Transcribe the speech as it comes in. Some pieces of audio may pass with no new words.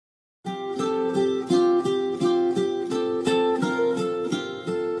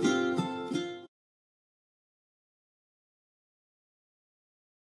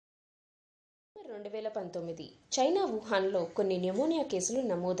2019 China వుహాన్లో కొన్ని pneumonia కేసులు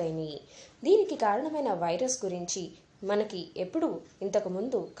నమోదైనాయి. దీనికి కారణమైన వైరస్ గురించి మనకి ఎప్పుడూ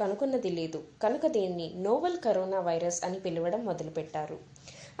ఇంతకుముందు కనుగొన్నది లేదు కనుక దీన్ని నోవెల్ కరోనా వైరస్ అని పిలవడం మొదలుపెట్టారు.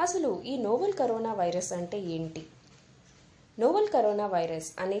 అసలు ఈ నోవెల్ కరోనా వైరస్ అంటే ఏంటి? నోవెల్ కరోనా వైరస్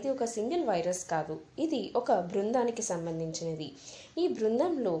అనేది ఒక సింగిల్ వైరస్ కాదు, ఇది ఒక బృందానికి సంబంధించినది. ఈ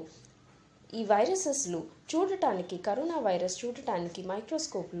బృందంలో ఈ వైరసెస్లు కరోనా వైరస్ చూడటానికి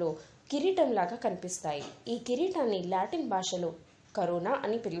మైక్రోస్కోప్లో కిరీటంలాగా కనిపిస్తాయి. ఈ కిరీటాన్ని లాటిన్ భాషలో కరోనా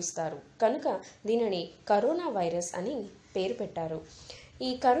అని పిలుస్తారు కనుక దీనిని కరోనా వైరస్ అని పేరు పెట్టారు. ఈ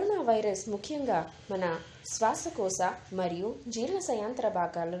కరోనా వైరస్ ముఖ్యంగా మన శ్వాసకోశ మరియు జీర్ణశయాంతర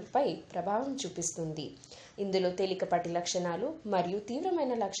భాగాలపై ప్రభావం చూపిస్తుంది. ఇందులో తేలికపాటి లక్షణాలు మరియు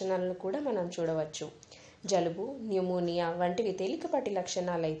తీవ్రమైన లక్షణాలను కూడా మనం చూడవచ్చు. జలుబు, న్యూమోనియా వంటివి తేలికపాటి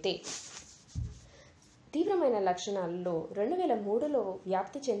లక్షణాలైతే తీవ్రమైన లక్షణాలలో 2003లో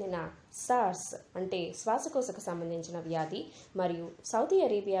వ్యాప్తి చెందిన సార్స్ అంటే శ్వాసకోశకు సంబంధించిన వ్యాధి మరియు సౌదీ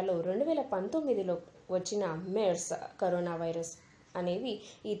అరేబియాలో 2019లో వచ్చిన మెర్స్ కరోనా వైరస్ అనేవి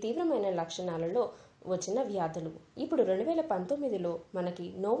ఈ తీవ్రమైన లక్షణాలలో వచ్చిన వ్యాధులు. ఇప్పుడు 2019లో మనకి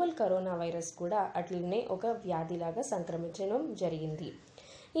నోవెల్ కరోనా వైరస్ కూడా అట్లనే ఒక వ్యాధిలాగా సంక్రమించడం జరిగింది.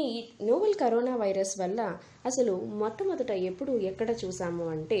 ఈ నోవెల్ కరోనా వైరస్ వల్ల అసలు మొట్టమొదట ఎక్కడ చూసాము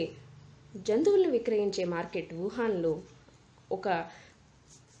అంటే జంతువులను విక్రయించే మార్కెట్ వుహాన్లో ఒక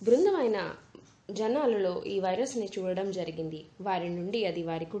బృందమైన జనాలలో ఈ వైరస్ని చూడడం జరిగింది. వారి నుండి అది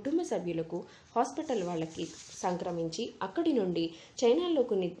వారి కుటుంబ సభ్యులకు, హాస్పిటల్ వాళ్ళకి సంక్రమించి అక్కడి నుండి చైనాలో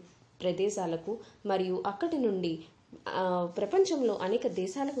కొన్ని ప్రదేశాలకు మరియు అక్కడి నుండి ప్రపంచంలో అనేక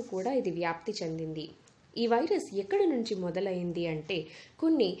దేశాలకు కూడా ఇది వ్యాప్తి చెందింది. ఈ వైరస్ ఎక్కడి నుంచి మొదలైంది అంటే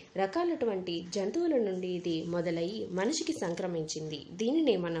కొన్ని రకాలటువంటి జంతువుల నుండి ఇది మొదలయ్యి మనిషికి సంక్రమించింది.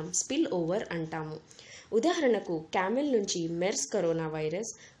 దీనినే మనం స్పిల్ ఓవర్ అంటాము. ఉదాహరణకు క్యామెల్ నుంచి మెర్స్ కరోనా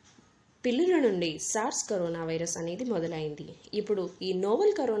వైరస్, పిల్లుల నుండి సార్స్ కరోనా వైరస్ అనేది మొదలైంది. ఇప్పుడు ఈ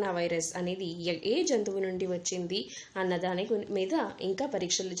నోవెల్ కరోనా వైరస్ అనేది ఏ జంతువు నుండి వచ్చింది అన్న దాని మీద ఇంకా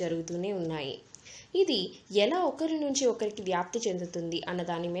పరీక్షలు జరుగుతూనే ఉన్నాయి. ఇది ఎలా ఒకరి నుంచి ఒకరికి వ్యాప్తి చెందుతుంది అన్న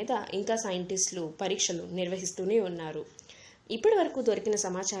దాని మీద ఇంకా సైంటిస్టులు పరీక్షలు నిర్వహిస్తూనే ఉన్నారు. ఇప్పటి వరకు దొరికిన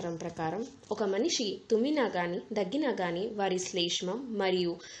సమాచారం ప్రకారం ఒక మనిషి తుమ్మినా కానీ దగ్గినా కానీ వారి శ్లేష్మం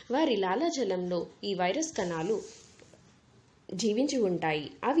మరియు వారి లాలాజలంలో ఈ వైరస్ కణాలు జీవించి ఉంటాయి.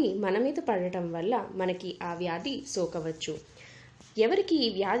 అవి మన మీద పడటం వల్ల మనకి ఆ వ్యాధి సోకవచ్చు. ఎవరికి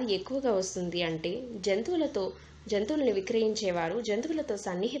ఈ వ్యాధి ఎక్కువగా వస్తుంది అంటే జంతువులను విక్రయించేవారు, జంతువులతో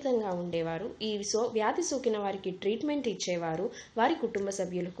సన్నిహితంగా ఉండేవారు, ఈ వ్యాధి సోకిన వారికి ట్రీట్మెంట్ ఇచ్చేవారు, వారి కుటుంబ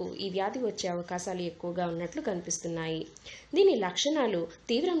సభ్యులకు ఈ వ్యాధి వచ్చే అవకాశాలు ఎక్కువగా ఉన్నట్లు కనిపిస్తున్నాయి. దీని లక్షణాలు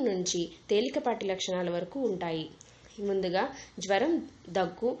తీవ్రం నుంచి తేలికపాటి లక్షణాల వరకు ఉంటాయి. ముందుగా జ్వరం,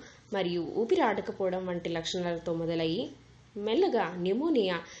 దగ్గు మరియు ఊపిరి ఆడకపోవడం వంటి లక్షణాలతో మొదలయ్యి మెల్లగా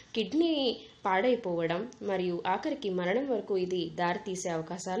న్యూమోనియా, కిడ్నీ పాడైపోవడం మరియు ఆఖరికి మరణం వరకు ఇది దారితీసే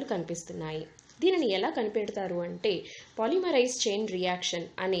అవకాశాలు కనిపిస్తున్నాయి. దీనిని ఎలా కనిపెడతారు అంటే పాలిమరైజ్ చైన్ రియాక్షన్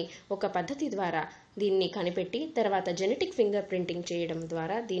అనే ఒక పద్ధతి ద్వారా దీన్ని కనిపెట్టి తర్వాత జెనెటిక్ ఫింగర్ ప్రింటింగ్ చేయడం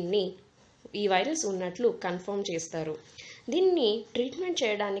ద్వారా ఈ వైరస్ ఉన్నట్లు కన్ఫర్మ్ చేస్తారు. దీన్ని ట్రీట్మెంట్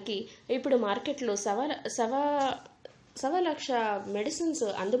చేయడానికి ఇప్పుడు మార్కెట్లో సవా లక్ష మెడిసిన్స్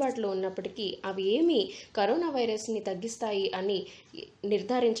అందుబాటులో ఉన్నప్పటికీ అవి ఏమీ కరోనా వైరస్ని తగ్గిస్తాయి అని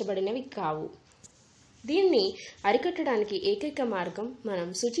నిర్ధారించబడినవి కావు. దీన్ని అరికట్టడానికి ఏకైక మార్గం మనం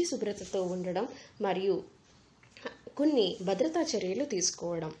శుభ్రతతో ఉండడం మరియు కొన్ని భద్రతా చర్యలు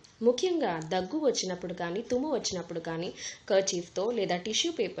తీసుకోవడం. ముఖ్యంగా దగ్గు వచ్చినప్పుడు కానీ, తుమ్ము వచ్చినప్పుడు కానీ కర్చీఫ్తో లేదా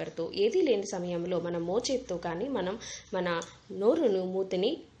టిష్యూ పేపర్తో, ఏదీ లేని సమయంలో మన మోచేత్తో కానీ మనం మన నోరును,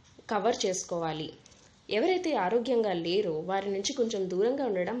 మూతిని కవర్ చేసుకోవాలి. ఎవరైతే ఆరోగ్యంగా లేరో వారి నుంచి కొంచెం దూరంగా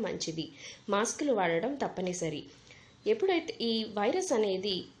ఉండడం మంచిది. మాస్కులు వాడడం తప్పనిసరి. ఎప్పుడైతే ఈ వైరస్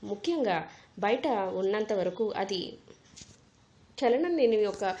అనేది ముఖ్యంగా బయట ఉన్నంత వరకు అది చలనం లేని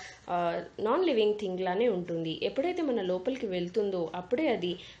ఒక నాన్ లివింగ్ థింగ్ లానే ఉంటుంది. ఎప్పుడైతే మన లోపలికి వెళ్తుందో అప్పుడే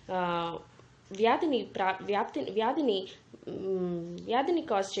అది వ్యాధిని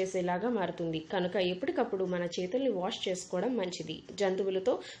కాజ్ చేసేలాగా మారుతుంది. కనుక ఎప్పటికప్పుడు మన చేతుల్ని వాష్ చేసుకోవడం మంచిది.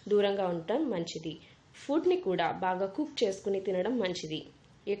 జంతువులతో దూరంగా ఉండటం మంచిది. ఫుడ్ని కూడా బాగా కుక్ చేసుకుని తినడం మంచిది.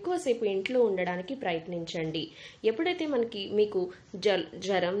 ఎక్కువసేపు ఇంట్లో ఉండడానికి ప్రయత్నించండి. ఎప్పుడైతే మీకు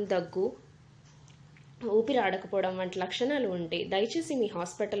జ్వరం, దగ్గు, ఊపిరి ఆడకపోవడం వంటి లక్షణాలు ఉంటే దయచేసి మీ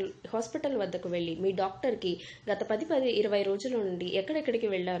హాస్పిటల్ వద్దకు వెళ్ళి మీ డాక్టర్కి గత 10-20 రోజుల నుండి ఎక్కడెక్కడికి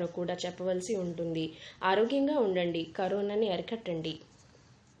వెళ్లారో కూడా చెప్పవలసి ఉంటుంది. ఆరోగ్యంగా ఉండండి. కరోనాని అరికట్టండి.